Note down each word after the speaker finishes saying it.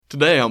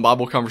Today on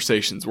Bible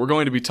Conversations, we're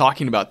going to be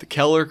talking about the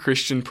Keller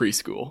Christian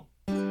Preschool.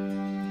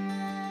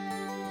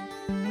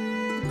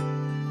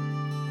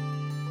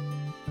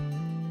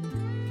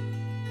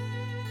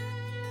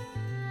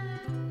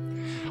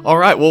 All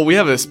right, well, we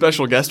have a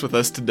special guest with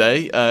us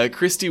today,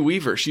 Kristi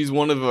Weaver. She's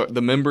one of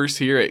the members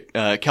here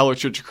at Keller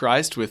Church of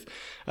Christ with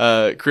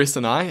Chris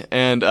and I,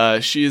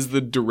 and she is the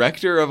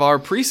director of our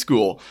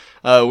preschool,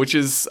 which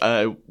is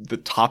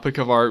the topic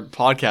of our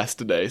podcast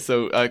today.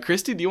 So,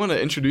 Kristi, do you want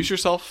to introduce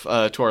yourself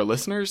to our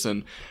listeners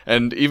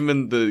and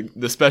even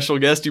the special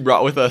guest you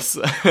brought with us,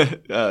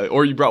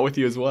 or you brought with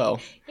you as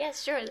well?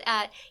 Yes, sure.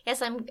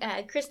 Yes, I'm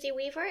Kristi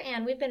Weaver,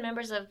 and we've been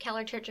members of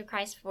Keller Church of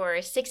Christ for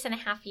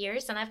 6.5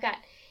 years, and I've got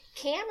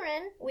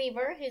Cameron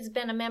Weaver, who's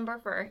been a member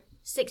for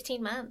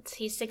 16 months.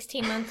 He's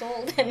 16 months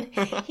old, and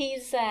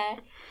he's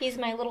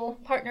my little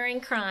partner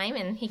in crime,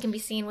 and he can be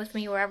seen with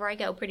me wherever I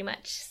go, pretty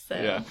much. So,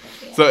 yeah.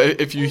 So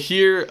if you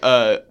hear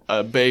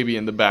a baby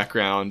in the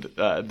background,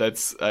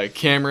 that's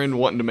Cameron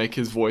wanting to make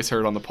his voice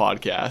heard on the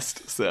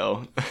podcast.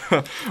 So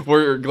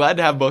we're glad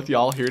to have both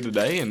y'all here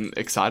today, and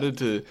excited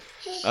to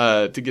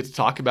get to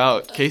talk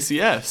about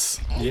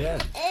KCS.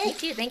 Yeah. Me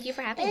too. Thank you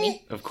for having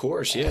me. Of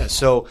course, yeah.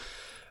 So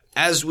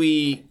as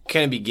we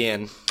kind of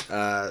begin,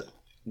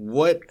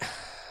 what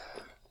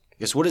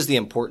is the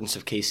importance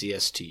of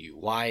KCS to you?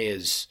 Why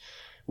is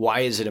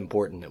it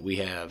important that we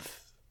have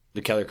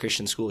the Keller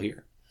Christian School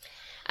here?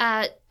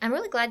 I'm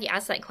really glad you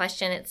asked that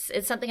question.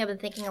 It's something I've been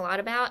thinking a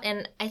lot about,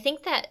 and I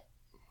think that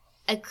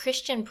a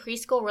Christian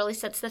preschool really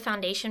sets the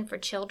foundation for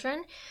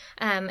children.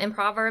 In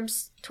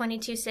Proverbs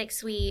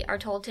 22:6, we are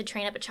told to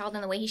train up a child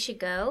in the way he should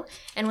go,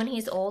 and when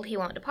he's old, he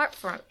won't depart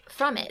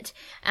from it.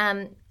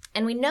 And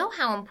we know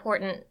how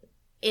important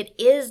it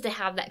is to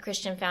have that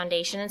Christian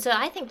foundation. And so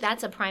I think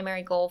that's a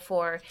primary goal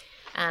for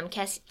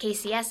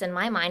KCS in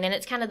my mind. And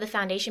it's kind of the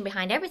foundation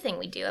behind everything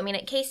we do. I mean,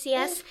 at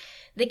KCS,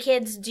 the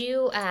kids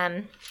do,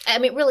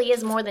 it really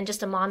is more than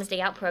just a Mom's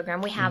Day Out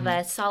program. We have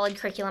a solid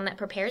curriculum that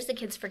prepares the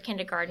kids for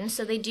kindergarten.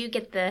 So they do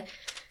get the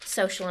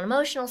social and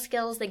emotional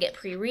skills. They get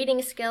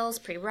pre-reading skills,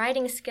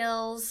 pre-writing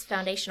skills,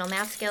 foundational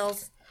math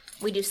skills.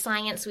 We do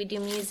science, we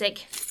do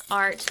music,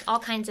 art, all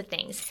kinds of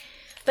things.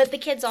 But the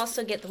kids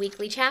also get the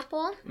weekly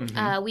chapel,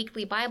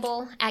 weekly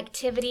Bible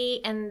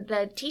activity, and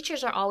the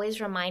teachers are always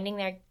reminding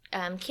their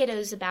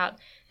kiddos about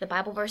the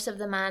Bible verse of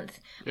the month.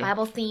 Yeah.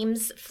 Bible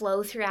themes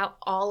flow throughout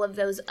all of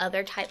those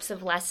other types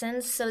of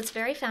lessons, so it's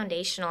very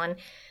foundational. And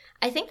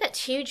I think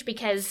that's huge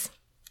because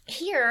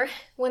here,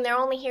 when they're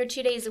only here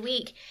 2 days a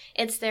week,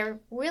 it's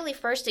their really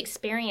first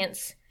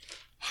experience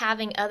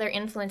having other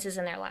influences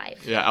in their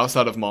life. Yeah,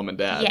 outside of mom and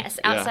dad. Yes,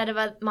 outside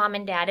of mom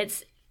and dad.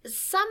 It's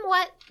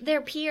somewhat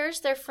their peers,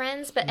 their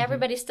friends, but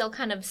everybody's still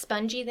kind of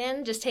spongy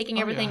then, just taking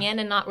everything in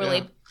and not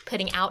really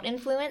putting out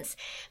influence.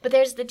 But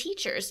there's the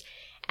teachers.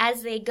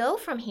 As they go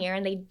from here,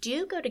 and they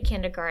do go to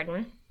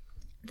kindergarten,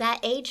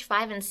 that age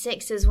 5 and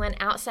 6 is when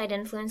outside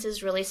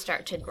influences really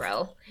start to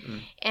grow.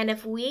 And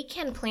if we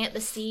can plant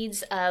the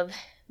seeds of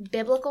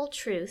biblical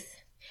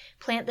truth,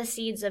 plant the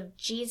seeds of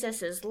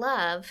Jesus's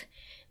love,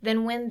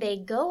 then when they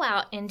go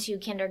out into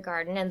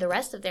kindergarten and the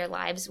rest of their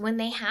lives, when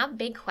they have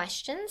big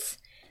questions,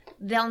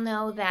 they'll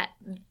know that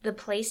the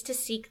place to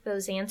seek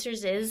those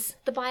answers is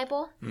the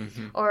Bible,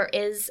 or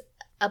is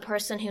a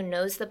person who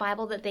knows the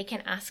Bible that they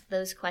can ask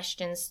those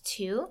questions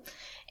to.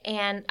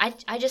 And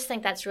I just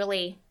think that's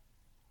really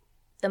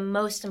the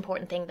most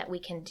important thing that we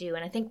can do,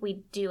 and I think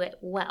we do it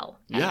well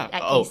at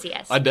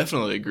KCS. I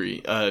definitely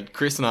agree.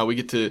 Chris and I, we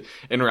get to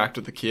interact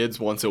with the kids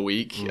once a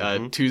week.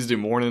 Tuesday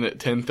morning at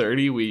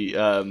 10:30, we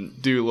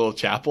do a little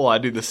chapel. I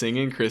do the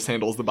singing. Chris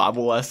handles the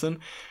Bible lesson.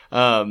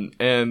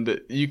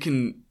 And you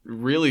can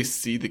really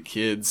see the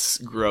kids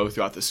grow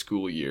throughout the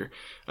school year.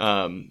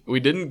 We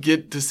didn't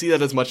get to see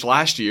that as much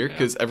last year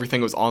because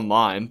everything was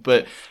online,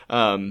 but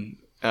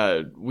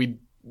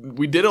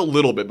we did a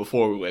little bit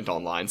before we went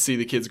online, see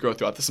the kids grow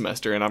throughout the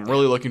semester, and I'm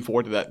really looking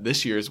forward to that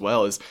this year as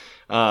well,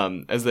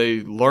 as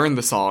they learn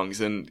the songs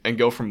and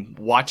go from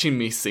watching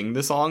me sing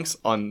the songs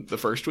on the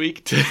first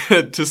week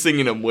to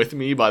singing them with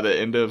me by the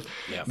end of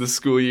the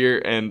school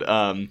year.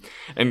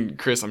 And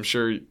Chris, I'm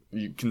sure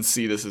you can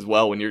see this as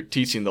well when you're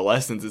teaching the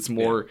lessons. It's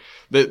more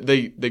that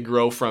they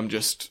grow from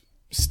just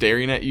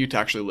staring at you to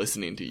actually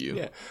listening to you.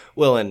 Yeah.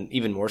 Well, and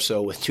even more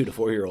so with 2 to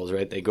 4 year olds,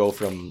 right? They go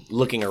from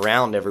looking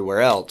around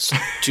everywhere else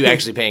to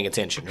actually paying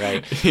attention,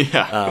 right?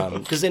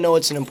 Because they know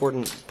it's an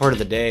important part of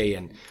the day.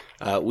 And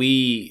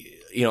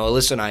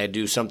Alyssa and I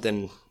do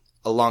something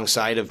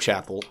alongside of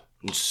chapel.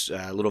 It's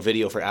a little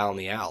video for Al and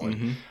the Owl.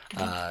 And,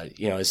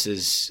 this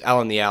is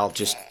Al and the Owl,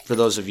 just for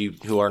those of you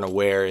who aren't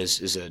aware,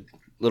 is a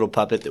little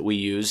puppet that we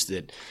use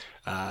that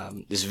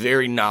is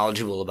very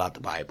knowledgeable about the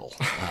Bible.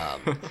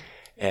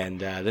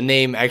 And the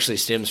name actually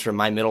stems from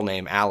my middle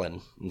name,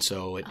 Alan. And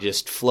so it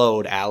just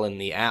flowed, Alan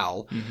the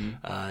Owl.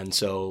 And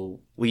so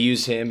we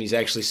use him. He's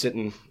actually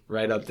sitting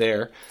right up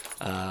there.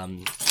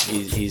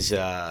 He's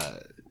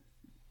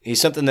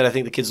something that I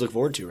think the kids look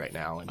forward to right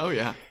now.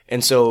 And,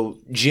 And so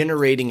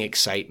generating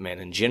excitement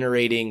and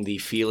generating the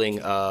feeling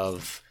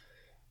of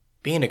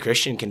being a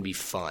Christian can be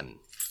fun.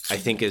 I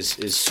think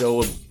is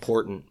so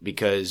important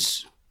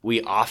because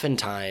we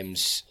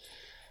oftentimes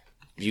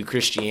view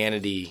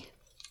Christianity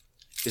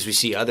as we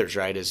see others,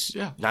 right, as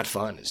not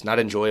fun. It's not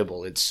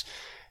enjoyable. It's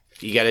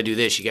you got to do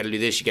this, you got to do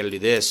this, you got to do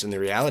this. And the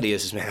reality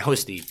is, man, that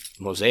was the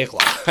Mosaic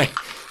law. Right?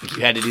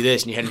 You had to do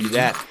this and you had to do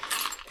that.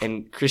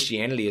 And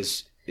Christianity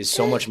is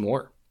so much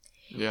more.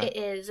 Yeah. It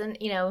is. And,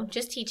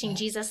 just teaching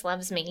Jesus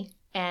loves me.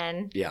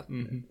 And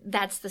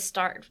that's the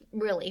start,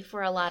 really,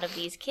 for a lot of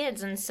these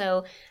kids. And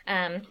so,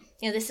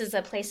 this is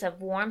a place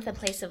of warmth, a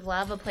place of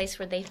love, a place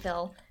where they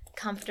feel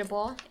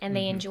comfortable and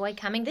they enjoy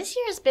coming. This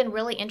year has been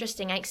really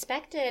interesting. I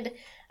expected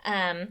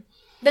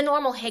the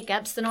normal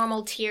hiccups, the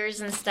normal tears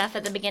and stuff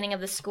at the beginning of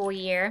the school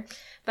year.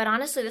 But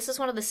honestly, this is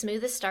one of the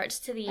smoothest starts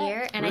to the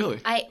year. And really?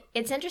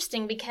 It's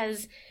interesting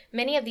because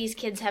many of these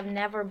kids have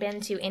never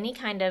been to any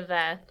kind of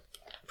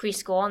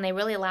preschool, and they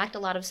really lacked a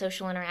lot of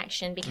social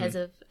interaction because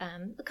of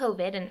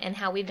COVID and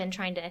how we've been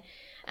trying to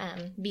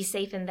be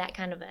safe in that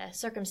kind of a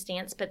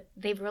circumstance. But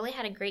they've really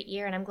had a great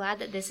year, and I'm glad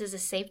that this is a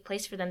safe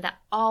place for them, that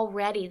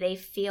already they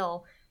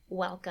feel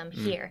welcome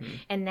here.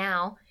 And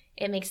now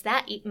it makes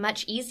that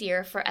much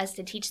easier for us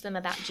to teach them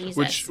about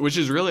Jesus. Which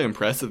is really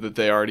impressive that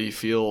they already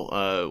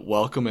feel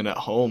welcome and at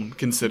home,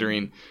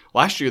 considering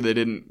last year they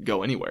didn't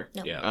go ananywhere.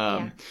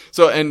 No.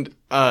 So, and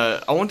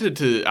I wanted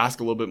to ask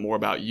a little bit more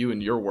about you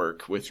and your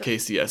work with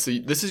KCS. So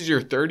this is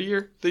your third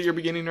year that you're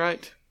beginning,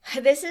 right?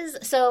 This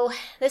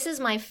is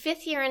my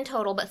 5th year in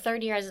total, but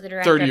 3rd year as the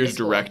director. 3rd year as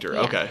director,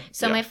 okay.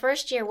 So my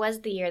first year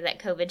was the year that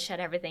COVID shut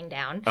everything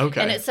down. Okay.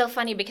 And it's so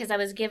funny because I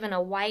was given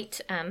a white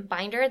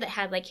binder that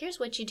had here's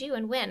what you do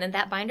and when, and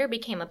that binder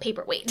became a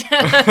paperweight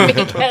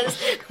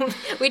because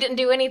we didn't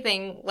do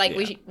anything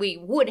we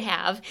would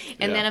have.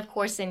 And then, of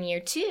course, in year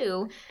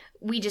 2,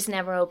 we just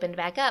never opened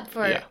back up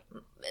for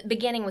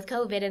beginning with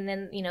COVID, and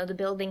then, the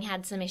building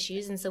had some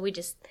issues, and so we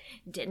just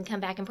didn't come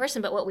back in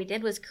person. But what we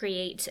did was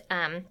create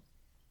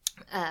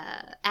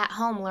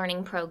at-home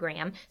learning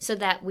program so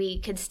that we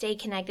could stay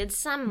connected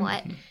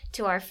somewhat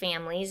to our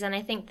families, and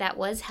I think that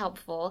was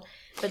helpful.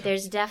 But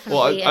there's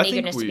definitely an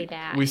eagerness to be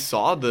back. We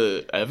saw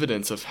the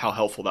evidence of how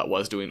helpful that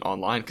was doing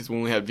online, because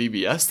when we had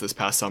VBS this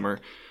past summer,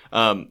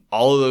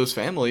 all of those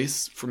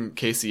families from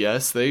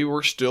KCS, they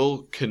were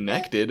still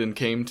connected and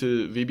came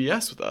to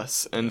VBS with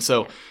us, and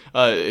so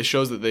it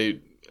shows that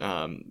they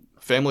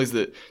families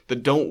that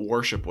don't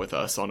worship with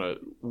us on a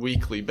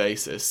weekly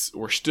basis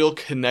were still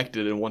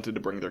connected and wanted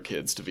to bring their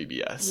kids to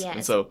VBS. Yes.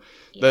 And so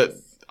that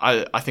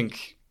I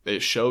think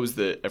it shows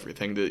that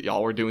everything that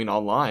y'all were doing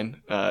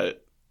online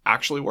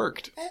actually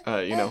worked.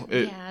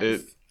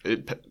 It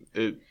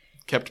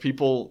kept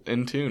people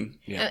in tune.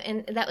 Yeah.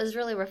 And that was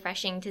really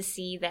refreshing to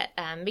see that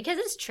because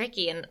it's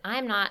tricky, and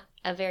I'm not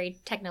a very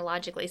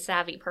technologically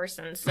savvy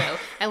person, so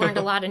I learned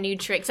a lot of new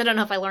tricks. I don't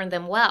know if I learned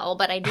them well,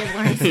 but I did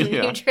learn some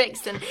new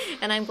tricks,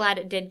 and I'm glad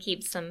it did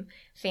keep some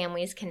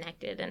families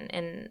connected.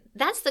 And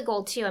that's the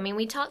goal, too. I mean,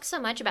 we talk so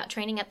much about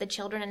training up the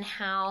children and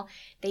how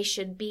they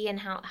should be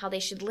and how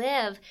they should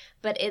live,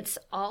 but it's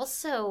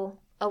also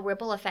a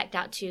ripple effect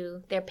out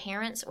to their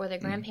parents or their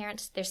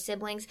grandparents, their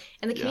siblings,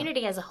 and the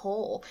community as a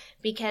whole.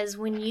 Because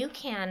when you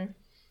can,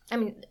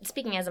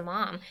 speaking as a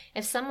mom,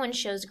 if someone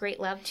shows great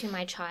love to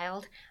my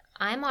child,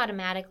 I'm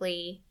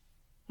automatically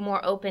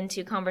more open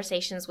to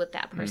conversations with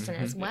that person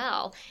as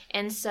well.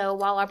 And so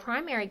while our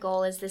primary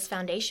goal is this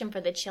foundation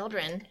for the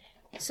children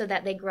so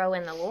that they grow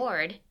in the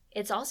Lord,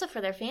 it's also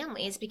for their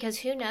families, because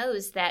who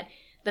knows that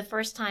the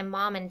first time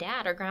mom and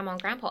dad or grandma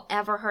and grandpa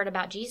ever heard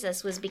about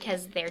Jesus was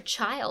because their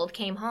child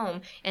came home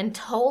and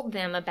told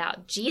them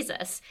about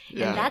Jesus.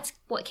 Yeah. And that's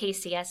what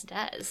KCS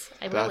does.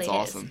 That's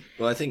awesome.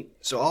 Well, I think,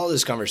 so all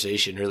this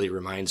conversation really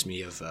reminds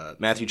me of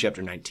Matthew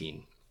chapter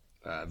 19,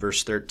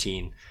 verse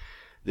 13.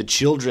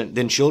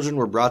 Then children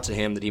were brought to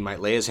him that he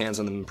might lay his hands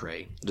on them and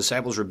pray. The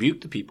disciples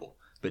rebuked the people,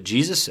 but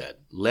Jesus said,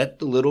 "Let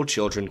the little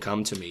children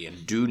come to me,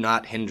 and do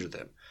not hinder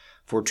them,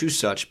 for to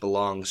such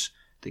belongs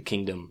the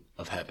kingdom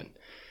of heaven."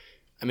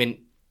 I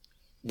mean,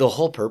 the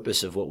whole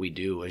purpose of what we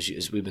do,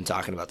 as we've been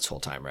talking about this whole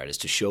time, right, is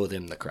to show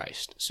them the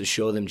Christ, to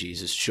show them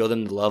Jesus, show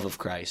them the love of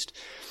Christ.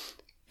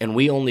 And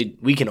we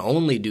can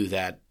only do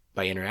that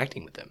by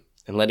interacting with them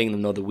and letting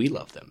them know that we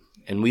love them.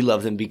 And we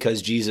love them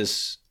because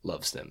Jesus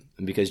loves them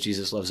and because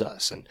Jesus loves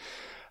us. And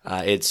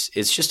it's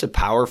just a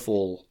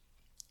powerful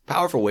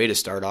way to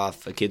start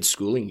off a kid's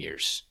schooling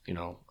years.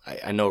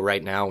 I know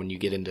right now when you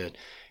get into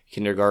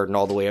kindergarten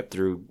all the way up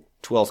through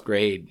 12th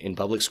grade in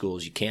public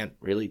schools, you can't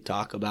really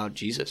talk about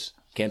Jesus.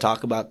 You can't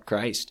talk about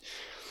Christ.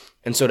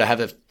 And so to have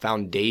a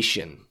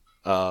foundation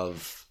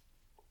of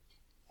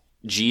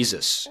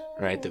Jesus,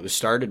 right, that was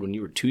started when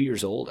you were 2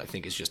 years old, I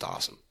think is just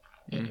awesome.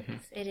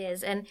 It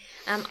is. And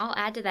I'll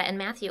add to that. In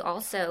Matthew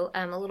also,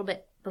 a little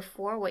bit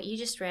before what you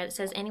just read, it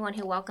says, "Anyone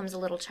who welcomes a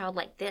little child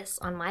like this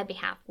on my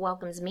behalf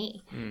welcomes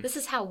me." This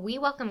is how we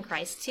welcome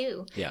Christ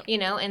too. Yeah.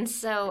 And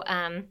so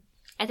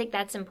I think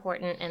that's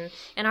important.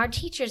 And our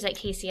teachers at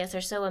KCS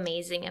are so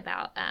amazing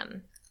about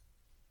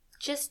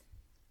just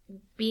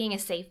being a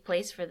safe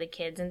place for the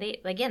kids. And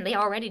they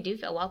already do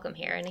feel welcome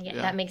here. And again,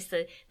 that makes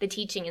the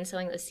teaching and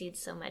sowing those seeds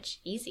so much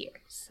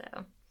easier. So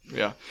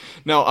Yeah.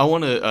 Now, I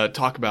want to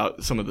talk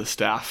about some of the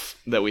staff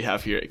that we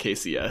have here at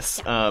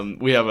KCS.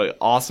 We have an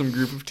awesome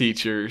group of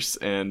teachers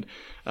and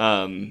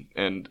assistants,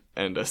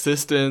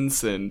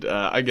 and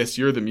I guess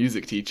you're the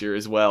music teacher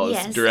as well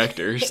as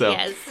director. So,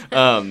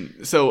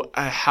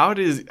 how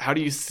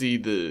do you see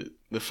the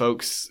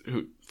folks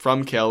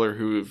from Keller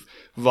who have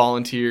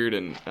volunteered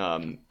and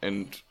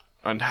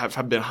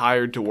have been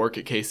hired to work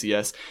at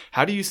KCS?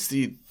 How do you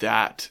see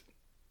that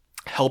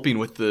helping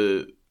with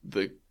the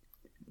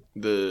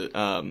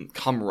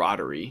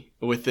camaraderie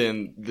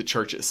within the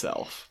church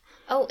itself?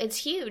 Oh, it's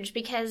huge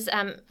because,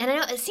 and I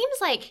know it seems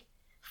like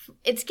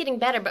it's getting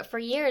better, but for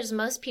years,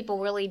 most people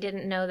really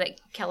didn't know that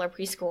Keller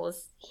Preschool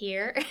is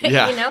here,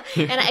 Yeah. you know?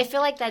 And I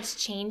feel like that's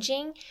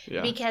changing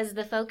because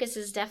the focus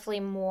is definitely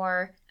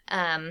more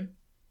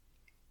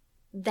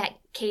that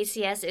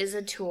KCS is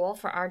a tool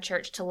for our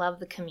church to love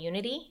the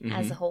community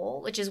as a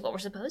whole, which is what we're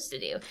supposed to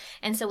do.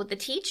 And so with the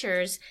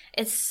teachers,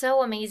 it's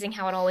so amazing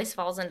how it always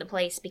falls into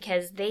place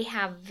because they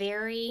have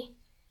very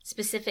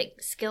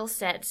specific skill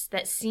sets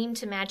that seem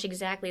to match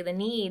exactly the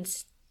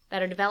needs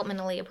that are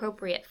developmentally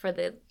appropriate for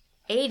the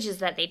ages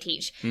that they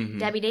teach.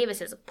 Debbie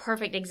Davis is a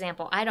perfect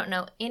example. I don't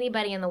know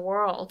anybody in the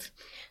world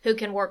who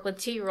can work with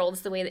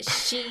 2-year-olds the way that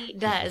she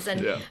does.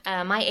 And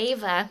my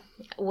Ava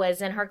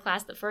was in her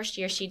class the first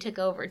year. She took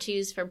over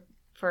 2s for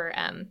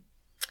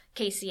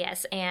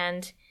KCS,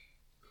 and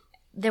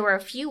there were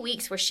a few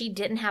weeks where she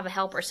didn't have a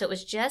helper, so it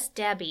was just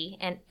Debbie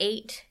and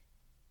 8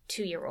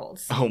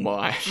 2-year-olds. Oh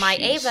my! My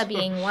Ava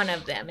being one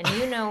of them, and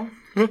you know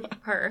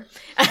her,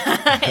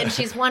 and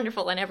she's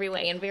wonderful in every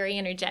way and very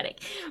energetic.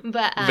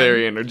 But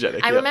very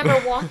energetic. I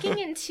remember walking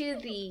into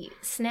the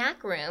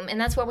snack room, and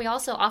that's where we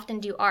also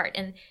often do art.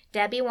 And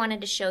Debbie wanted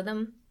to show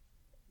them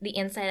the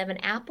inside of an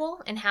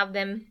apple and have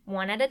them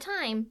one at a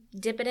time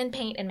dip it in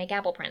paint and make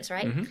apple prints.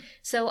 Right.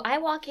 So I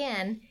walk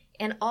in,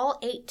 and all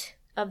 8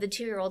 of the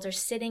 2-year-olds are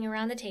sitting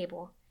around the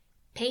table,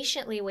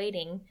 patiently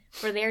waiting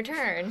for their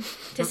turn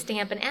to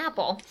stamp an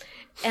apple.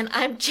 And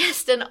I'm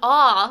just in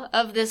awe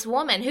of this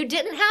woman who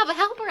didn't have a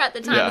helper at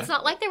the time. Yeah. It's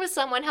not like there was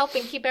someone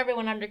helping keep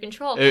everyone under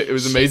control. It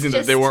was amazing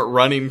that they weren't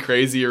running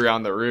crazy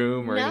around the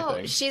room or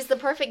anything. No, she's the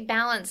perfect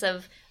balance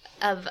of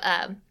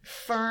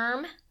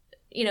firm,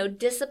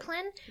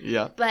 discipline.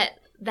 Yeah. But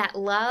that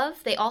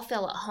love, they all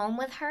feel at home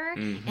with her,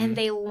 and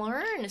they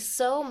learn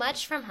so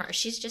much from her.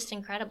 She's just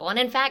incredible. And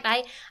in fact,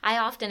 I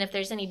often, if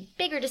there's any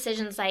bigger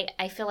decisions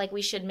I feel like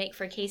we should make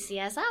for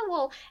KCS, I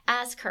will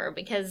ask her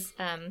because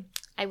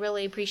I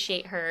really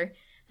appreciate her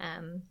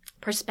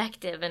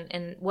perspective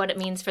and what it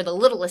means for the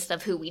littlest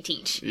of who we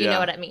teach. You know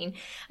what I mean?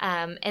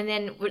 And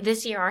then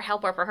this year, our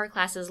helper for her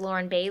class is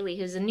Lauren Bailey,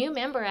 who's a new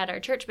member at our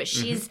church, but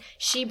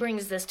she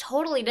brings this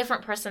totally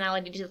different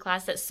personality to the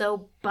class that's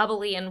so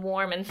bubbly and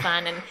warm and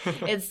fun, and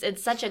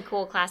it's such a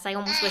cool class. I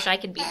almost wish I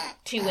could be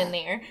 2 in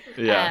there.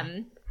 Yeah.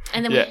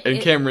 And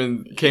then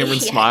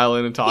Cameron's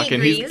smiling and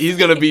talking. He's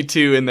going to be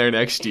 2 in there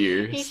next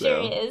year. He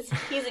sure is.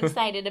 He's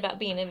excited about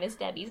being in Miss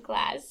Debbie's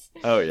class.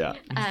 Oh yeah.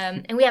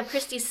 And we have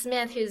Kristi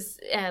Smith, who's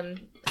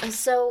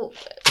so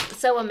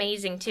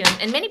amazing too.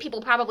 And many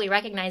people probably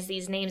recognize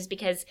these names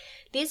because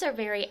these are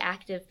very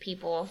active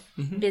people,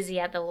 busy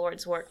at the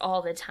Lord's work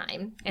all the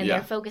time, and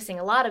they're focusing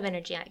a lot of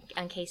energy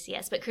on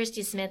KCS. But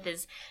Kristi Smith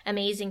is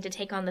amazing to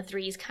take on the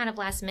 3s, kind of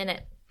last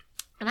minute.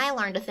 And I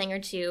learned a thing or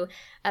two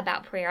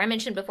about prayer. I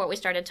mentioned before we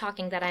started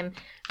talking that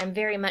I'm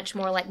very much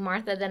more like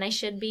Martha than I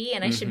should be,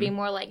 and I should be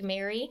more like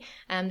Mary.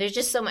 There's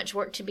just so much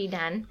work to be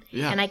done,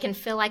 and I can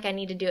feel like I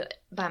need to do it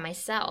by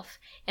myself.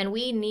 And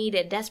we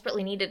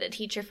desperately needed a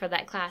teacher for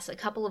that class a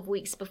couple of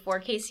weeks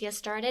before KCS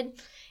started.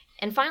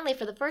 And finally,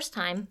 for the first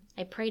time,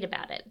 I prayed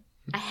about it.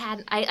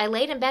 I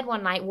laid in bed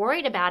one night,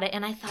 worried about it,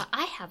 and I thought,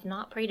 I have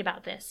not prayed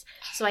about this.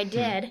 So I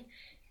did.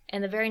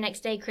 And the very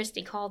next day,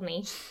 Kristi called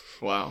me.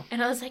 Wow.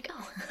 And I was like,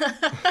 oh,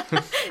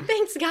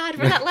 thanks God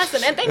for that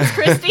lesson. And thanks,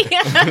 Kristi.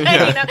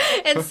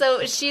 And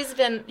so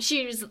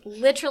she's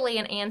literally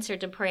an answer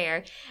to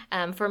prayer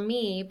for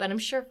me, but I'm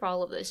sure for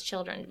all of those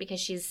children, because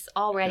she's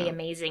already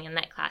amazing in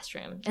that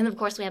classroom. And of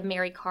course, we have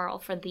Mary Carl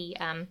for the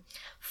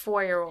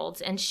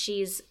 4-year-olds, and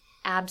she's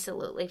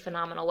absolutely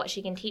phenomenal. What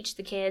she can teach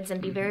the kids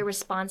and be very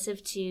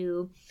responsive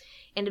to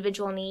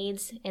individual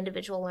needs,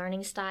 individual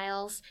learning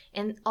styles,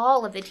 and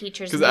all of the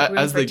teachers. Because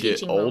as they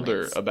get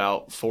older,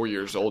 about 4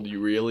 years old, you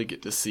really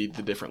get to see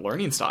the different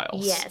learning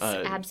styles. Yes,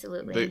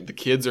 absolutely. The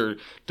kids are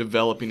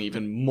developing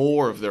even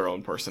more of their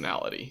own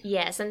personality.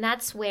 Yes, and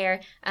that's where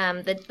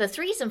the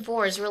 3s and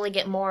 4s really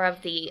get more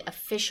of the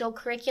official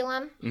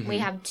curriculum. We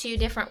have 2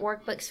 different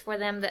workbooks for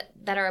them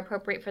that are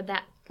appropriate for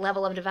that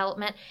level of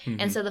development.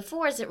 And so the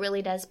 4s, it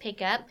really does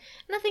pick up.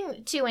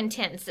 Nothing too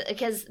intense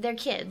because they're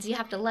kids. You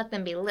have to let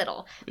them be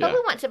little. But we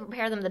want to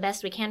prepare them the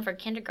best we can for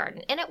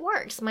kindergarten. And it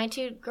works. My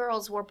 2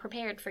 girls were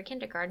prepared for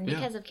kindergarten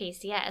because of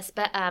KCS.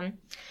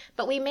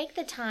 But we make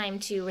the time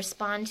to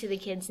respond to the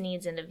kids'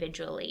 needs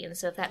individually. And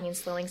so if that means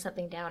slowing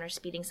something down or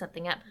speeding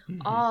something up,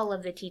 all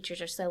of the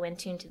teachers are so in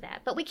tune to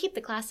that. But we keep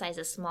the class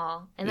sizes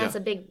small. And that's a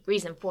big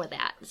reason for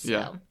that. So.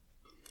 Yeah.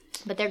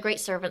 But they're great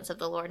servants of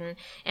the Lord,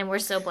 and we're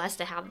so blessed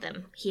to have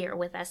them here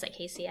with us at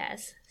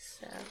KCS.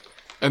 So.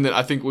 And then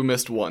I think we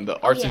missed one, the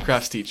arts and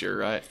crafts teacher,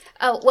 right?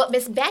 Oh, well,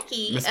 Miss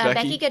Becky,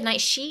 Becky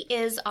Goodnight, she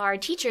is our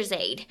teacher's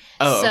aide.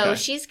 Oh, so okay.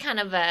 she's kind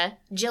of a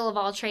Jill of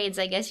all trades,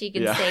 I guess you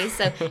could say.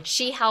 So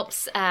she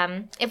helps,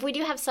 if we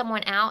do have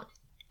someone out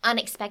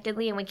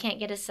unexpectedly and we can't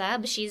get a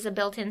sub, she's a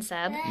built-in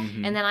sub,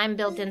 and then I'm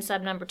built-in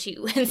sub number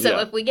 2. And so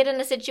if we get in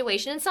a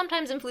situation, and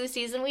sometimes in flu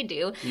season we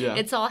do,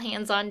 it's all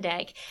hands on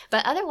deck.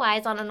 But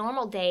otherwise, on a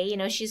normal day, you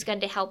know, she's going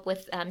to help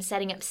with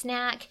setting up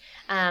snack.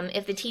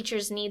 If the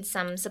teachers need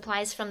some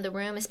supplies from the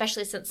room,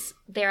 especially since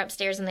they're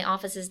upstairs and the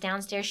office is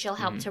downstairs, she'll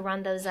help to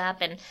run those up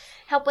and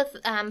help with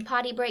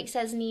potty breaks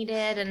as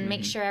needed and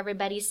make sure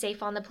everybody's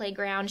safe on the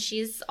playground.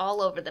 She's all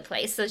over the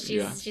place, so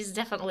she's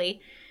definitely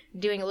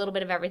doing a little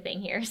bit of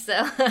everything here.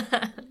 So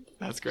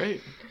that's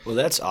great. Well,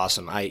 that's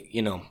awesome. I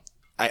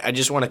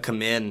just want to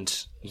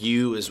commend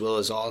you as well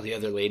as all the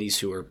other ladies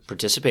who are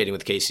participating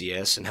with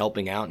KCS and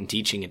helping out and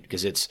teaching it,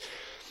 because it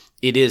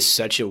is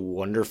such a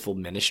wonderful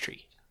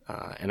ministry.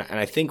 And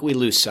I think we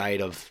lose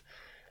sight of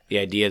the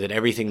idea that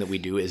everything that we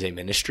do is a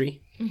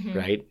ministry,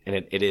 right?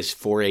 And it is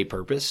for a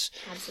purpose.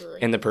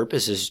 Absolutely. And the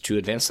purpose is to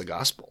advance the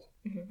gospel.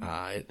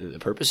 The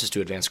purpose is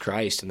to advance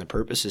Christ, and the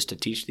purpose is to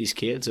teach these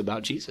kids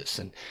about Jesus.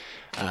 And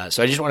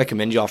so I just want to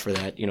commend y'all for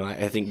that. You know,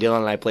 I think Dylan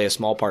and I play a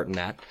small part in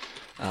that.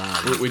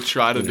 We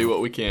try to do what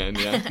we can,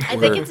 I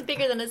think it's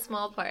bigger than a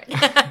small part.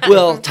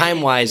 Well,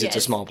 time-wise, it's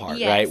a small part,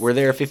 yes. right? We're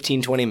there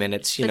 15, 20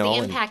 minutes, but know.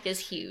 the impact is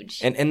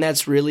huge. And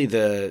that's really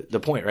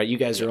the point, right? You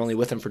guys are only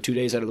with them for 2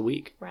 days out of the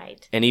week.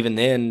 Right. And even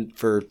then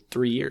for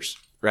 3 years,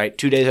 right?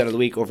 2 days out of the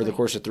week over the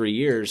course of 3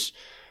 years,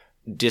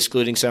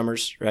 discluding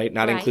summers, right?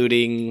 Not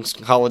including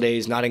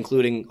holidays, not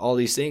including all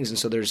these things. And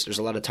so there's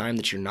a lot of time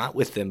that you're not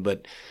with them,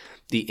 but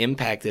the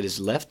impact that is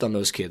left on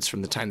those kids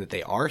from the time that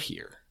they are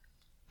here,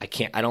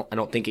 I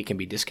don't think it can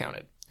be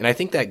discounted. And I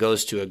think that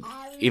goes to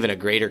even a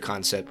greater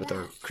concept with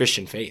our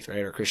Christian faith,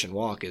 right? Our Christian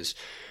walk is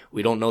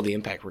we don't know the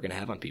impact we're going to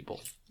have on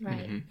people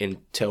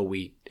until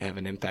we have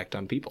an impact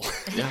on people.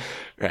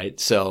 Right?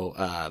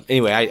 So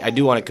anyway, I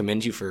do want to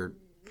commend you for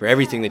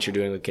everything that you're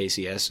doing with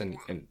KCS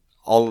and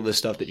all of the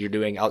stuff that you're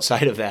doing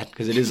outside of that,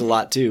 because it is a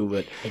lot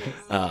too.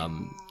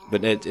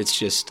 But it's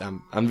just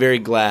I'm very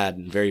glad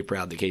and very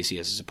proud that KCS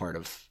is a part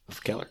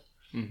of Keller.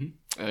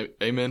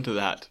 Amen to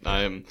that.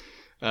 I am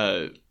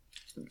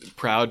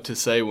proud to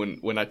say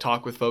when I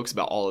talk with folks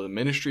about all of the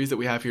ministries that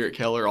we have here at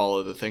Keller, all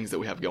of the things that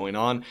we have going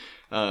on,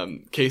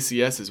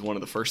 KCS is one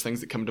of the first things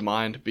that come to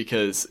mind,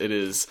 because it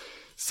is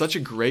such a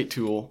great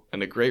tool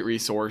and a great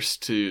resource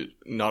to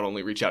not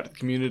only reach out to the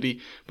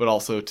community, but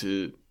also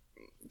to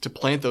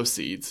plant those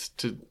seeds,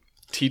 to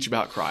teach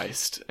about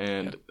Christ,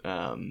 and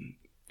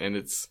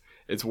it's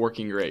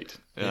working great.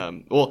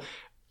 Well,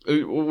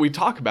 we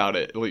talk about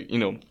it,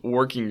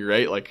 working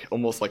great, like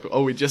almost like,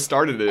 oh, we just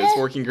started it, it's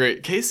working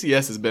great.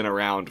 KCS has been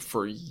around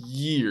for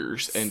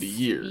years and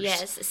years.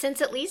 Yes,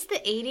 since at least the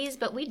 80s,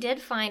 but we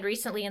did find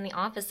recently in the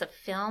office a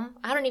film.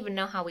 I don't even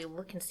know how we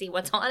look and see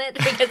what's on it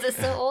because it's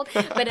so old,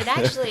 but it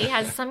actually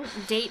has some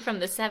date from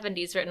the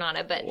 70s written on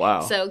it. But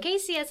wow. So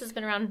KCS has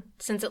been around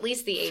since at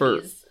least the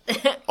 80s.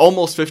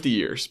 Almost 50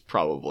 years,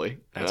 probably.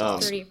 That's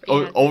awesome.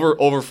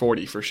 Over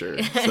 40 for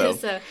sure.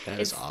 So, that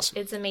is awesome.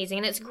 It's amazing,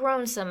 and it's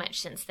grown so much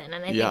since then.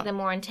 And I think the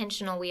more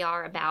intentional we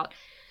are about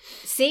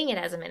seeing it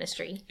as a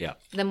ministry,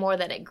 the more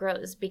that it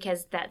grows,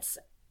 because that's,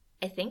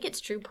 I think,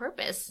 its true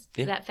purpose.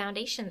 That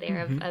foundation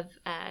there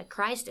of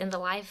Christ in the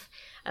life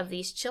of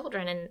these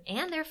children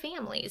and their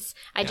families.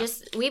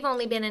 We've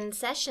only been in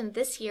session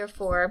this year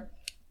for.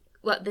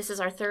 Well, this is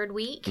our 3rd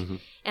week,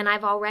 and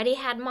I've already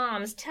had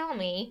moms tell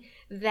me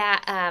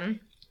that,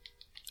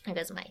 there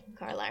goes my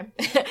car alarm.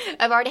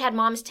 I've already had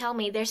moms tell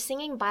me they're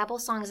singing Bible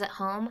songs at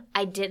home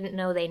I didn't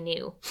know they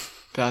knew.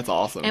 That's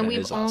awesome. And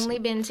we've only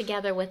been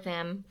together with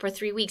them for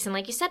 3 weeks. And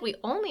like you said, we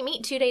only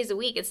meet 2 days a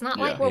week. It's not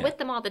like we're with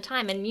them all the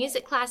time. And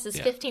music class is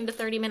 15 to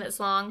 30 minutes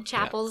long.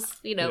 Chapel's,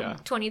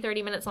 20,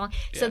 30 minutes long.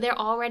 So they're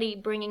already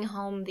bringing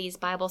home these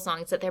Bible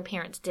songs that their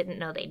parents didn't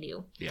know they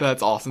knew.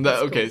 That's awesome.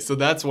 Cool. So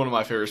that's one of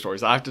my favorite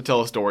stories. I have to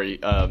tell a story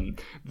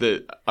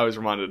that I was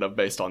reminded of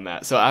based on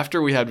that. So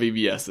after we had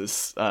VBS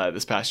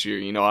this past year,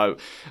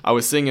 I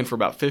was singing for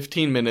about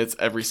 15 minutes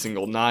every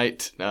single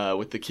night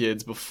with the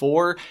kids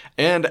before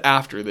and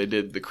after they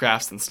did the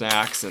crafts and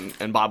snacks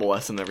and Bible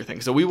lesson and everything.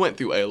 So we went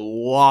through a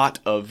lot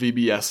of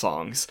VBS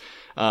songs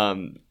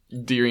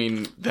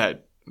during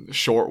that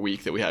short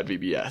week that we had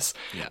VBS.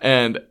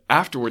 And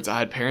afterwards I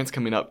had parents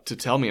coming up to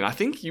tell me, and I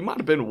think you might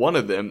have been one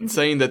of them,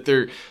 saying that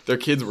their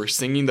kids were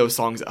singing those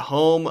songs at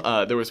home.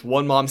 There was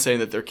one mom saying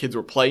that their kids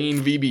were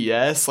playing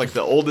VBS, like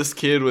the oldest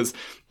kid was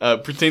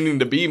pretending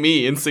to be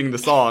me and sing the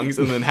songs,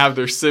 and then have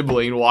their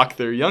sibling walk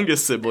their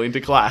youngest sibling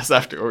to class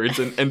afterwards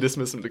and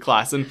dismiss them to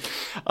class. And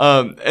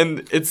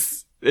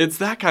it's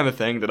that kind of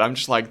thing that I'm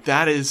just like,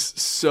 that is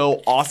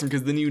so awesome,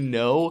 because then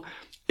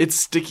it's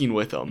sticking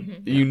with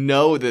them. You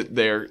know that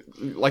they're,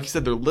 like you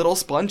said, they're little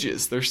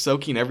sponges. They're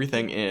soaking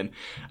everything in.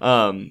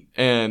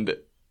 And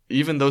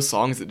even those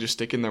songs that just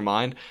stick in their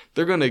mind,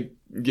 they're going to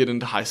get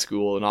into high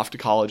school and off to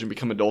college and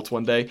become adults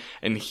one day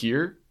and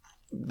hear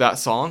that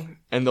song,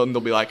 and then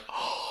they'll be like,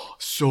 oh,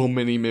 so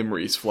many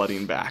memories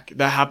flooding back.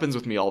 That happens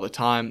with me all the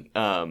time.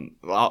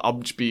 I'll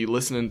just be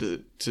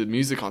listening to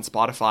music on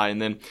Spotify, and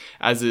then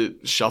as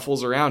it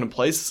shuffles around and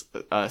plays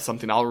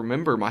something, I'll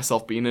remember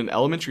myself being in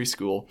elementary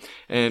school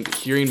and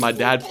hearing my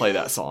dad play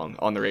that song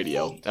on the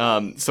radio.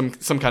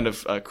 Some kind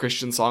of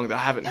Christian song that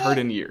I haven't heard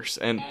in years.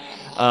 And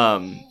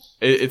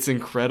it's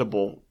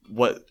incredible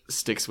what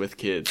sticks with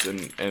kids, and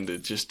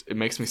it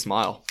makes me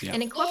smile. Yeah.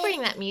 And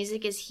incorporating that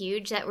music is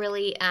huge. That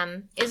really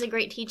is a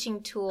great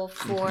teaching tool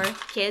for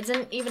kids,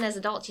 and even as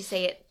adults, you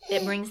say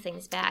it brings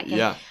things back.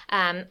 And,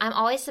 I'm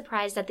always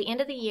surprised at the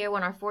end of the year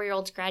when our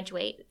 4-year-olds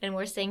graduate and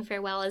we're saying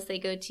farewell as they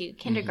go to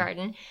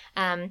kindergarten.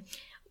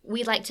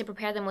 We like to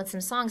prepare them with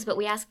some songs, but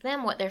we ask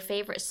them what their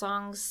favorite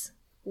songs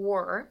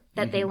were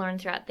that they learned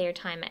throughout their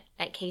time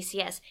at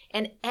KCS.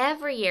 And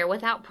every year,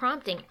 without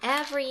prompting,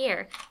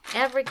 every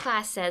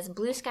class says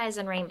Blue Skies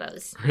and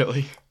Rainbows.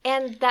 Really?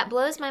 And that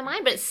blows my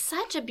mind, but it's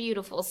such a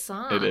beautiful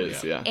song. It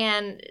is, yeah.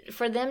 And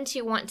for them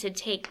to want to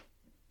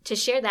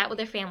share that with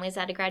their families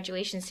at a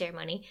graduation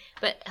ceremony,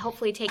 but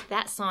hopefully take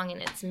that song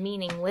and its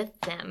meaning with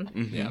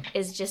them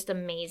is just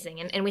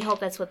amazing. And we hope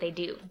that's what they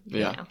do.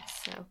 You know,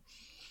 so.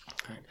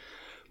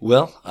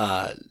 Well,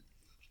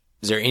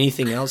 is there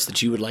anything else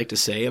that you would like to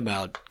say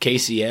about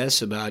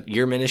KCS, about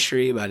your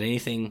ministry, about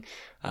anything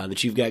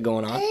that you've got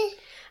going on?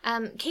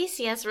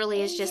 KCS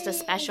really is just a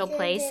special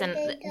place, and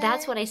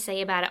that's what I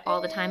say about it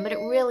all the time, but it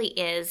really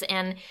is.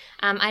 And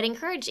I'd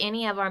encourage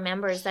any of our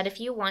members that if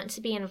you want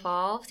to be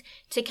involved,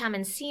 to come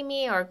and see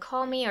me or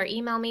call me or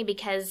email me,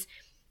 because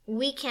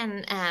we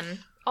can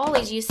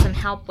always use some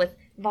help with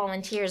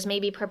volunteers,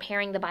 maybe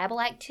preparing the Bible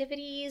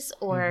activities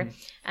or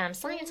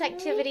science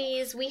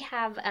activities. We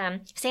have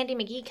Sandy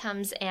McGee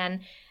comes, and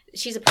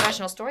she's a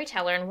professional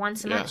storyteller, and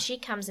once a month she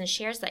comes and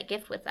shares that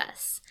gift with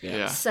us.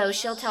 So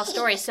she'll tell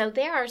stories. So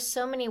there are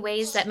so many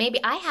ways that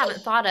maybe I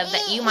haven't thought of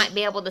that you might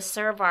be able to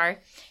serve our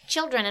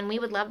children, and we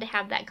would love to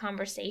have that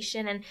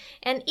conversation. And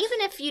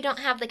even if you don't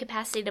have the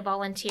capacity to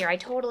volunteer, I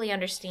totally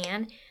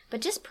understand,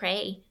 but just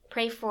pray.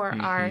 Pray for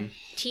our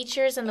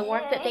teachers and the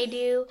work that they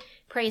do.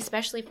 Pray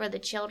especially for the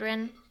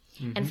children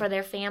and for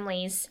their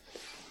families,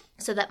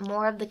 so that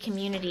more of the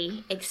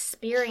community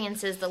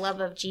experiences the love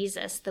of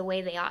Jesus the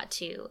way they ought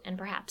to, and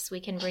perhaps we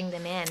can bring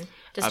them in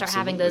to start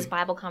having those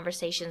Bible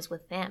conversations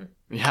with them.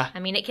 Yeah. I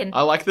mean, it can...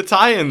 I like the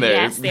tie-in there.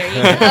 Yes, there you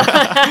go.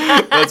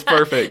 That's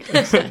perfect.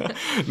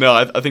 No,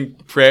 I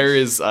think prayer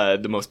is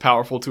the most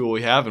powerful tool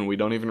we have, and we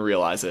don't even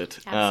realize it.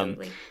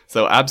 Absolutely.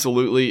 So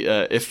absolutely,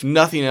 if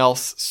nothing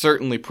else,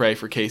 certainly pray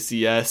for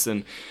KCS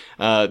and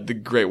the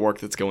great work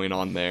that's going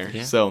on there.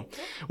 Yeah. So,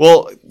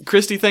 well,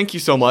 Kristi, thank you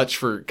so much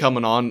for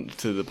coming on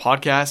to the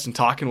podcast and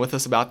talking with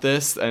us about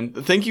this. And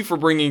thank you for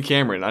bringing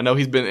Cameron. I know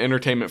he's been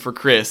entertainment for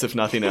Chris, if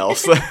nothing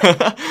else.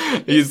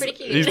 He's pretty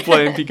cute. He's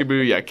playing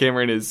peekaboo. Yeah,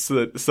 Cameron is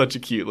such a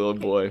cute little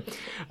boy.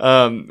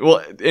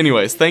 Well,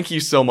 anyways, thank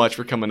you so much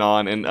for coming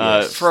on. And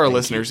for our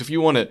listeners, if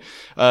you want to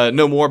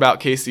know more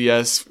about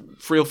KCS,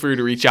 feel free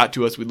to reach out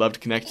to us. We'd love to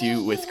connect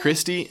you with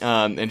Kristi,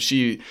 and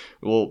she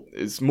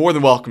is more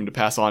than welcome to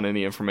pass on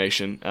any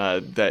information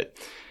that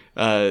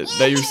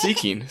you're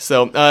seeking.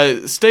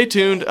 So stay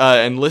tuned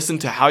and listen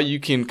to how you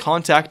can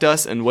contact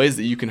us and ways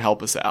that you can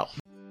help us out.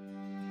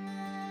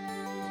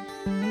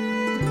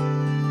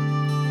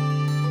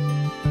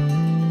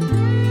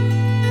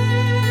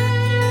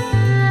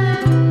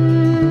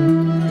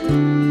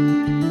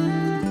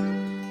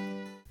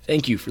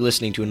 Thank you for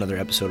listening to another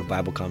episode of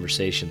Bible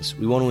Conversations.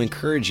 We want to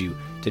encourage you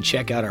to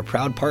check out our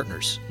proud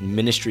partners,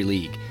 Ministry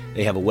League.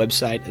 They have a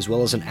website as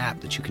well as an app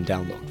that you can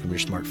download from your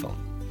smartphone.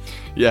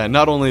 Yeah,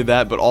 not only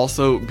that, but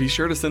also be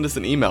sure to send us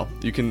an email.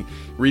 You can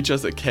reach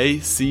us at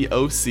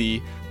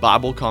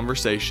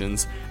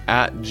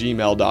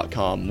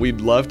kcocbibleconversations@gmail.com.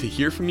 We'd love to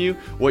hear from you,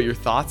 what your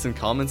thoughts and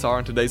comments are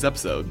on today's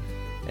episode.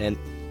 And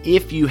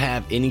if you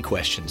have any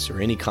questions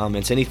or any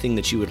comments, anything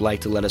that you would like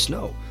to let us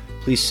know,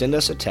 please send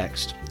us a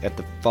text at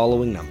the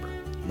following number,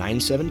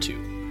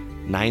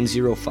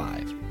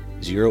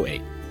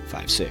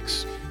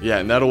 972-905-0856. Yeah,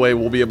 and that way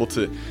we'll be able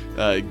to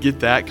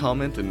get that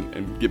comment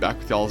and get back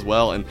with y'all as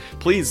well. And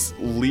please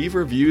leave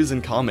reviews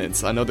and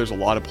comments. I know there's a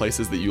lot of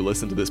places that you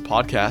listen to this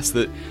podcast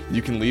that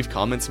you can leave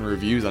comments and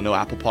reviews. I know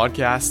Apple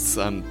Podcasts,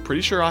 I'm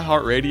pretty sure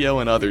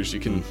iHeartRadio and others,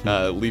 you can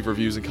leave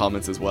reviews and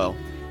comments as well.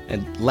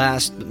 And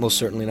last, but most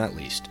certainly not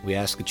least, we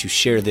ask that you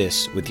share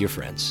this with your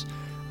friends.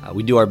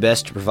 We do our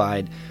best to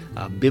provide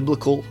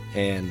biblical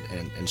and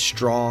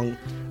strong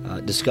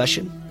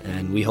discussion,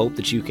 and we hope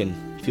that you can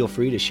feel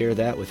free to share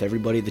that with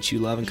everybody that you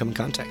love and come in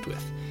contact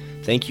with.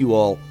 Thank you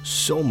all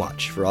so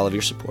much for all of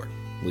your support.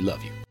 We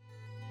love you.